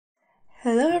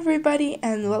Hello everybody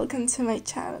and welcome to my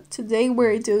channel. Today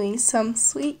we're doing some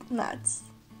sweet nuts.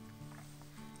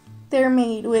 They're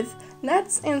made with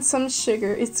nuts and some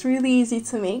sugar. It's really easy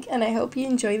to make and I hope you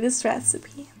enjoy this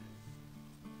recipe.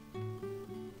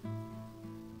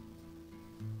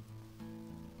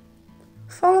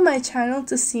 Follow my channel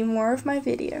to see more of my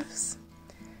videos.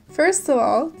 First of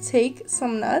all, take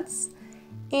some nuts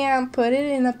and put it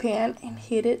in a pan and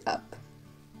heat it up.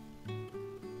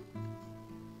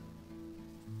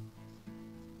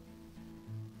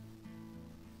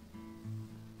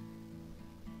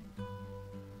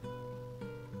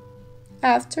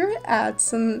 After, add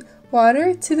some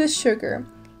water to the sugar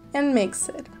and mix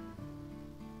it.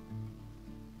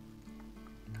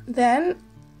 Then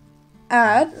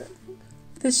add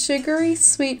the sugary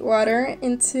sweet water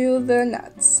into the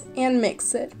nuts and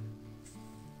mix it.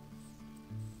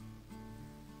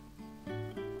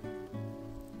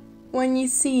 When you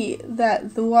see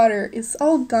that the water is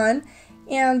all gone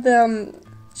and the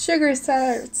sugar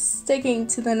starts sticking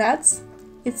to the nuts,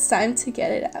 it's time to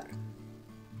get it out.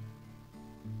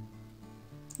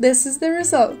 This is the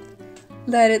result.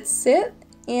 Let it sit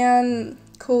and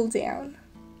cool down.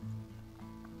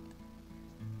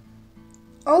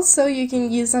 Also, you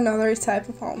can use another type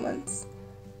of almonds.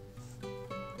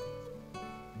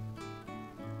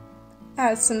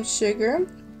 Add some sugar,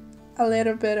 a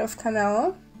little bit of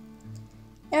canela,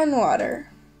 and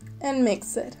water, and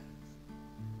mix it.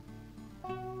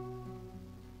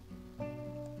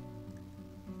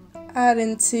 Add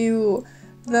into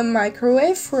the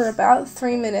microwave for about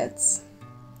 3 minutes.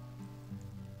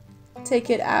 Take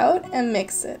it out and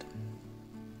mix it.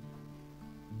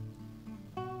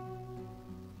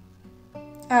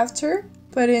 After,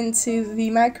 put into the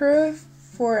microwave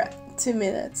for 2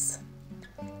 minutes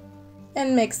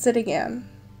and mix it again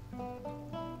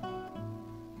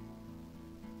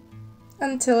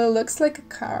until it looks like a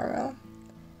caramel,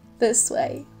 this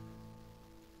way.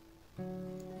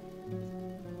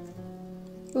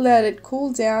 Let it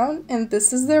cool down and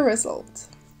this is the result.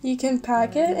 You can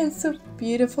pack it in some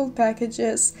beautiful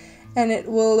packages and it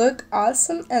will look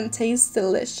awesome and taste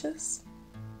delicious.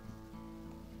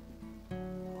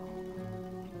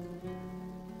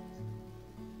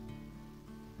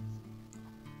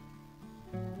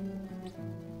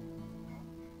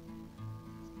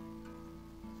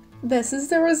 This is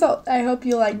the result. I hope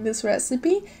you like this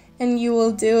recipe and you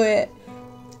will do it.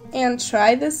 And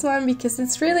try this one because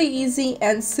it's really easy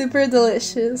and super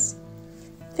delicious.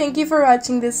 Thank you for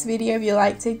watching this video. If you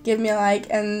liked it, give me a like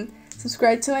and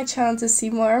subscribe to my channel to see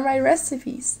more of my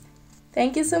recipes.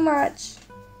 Thank you so much.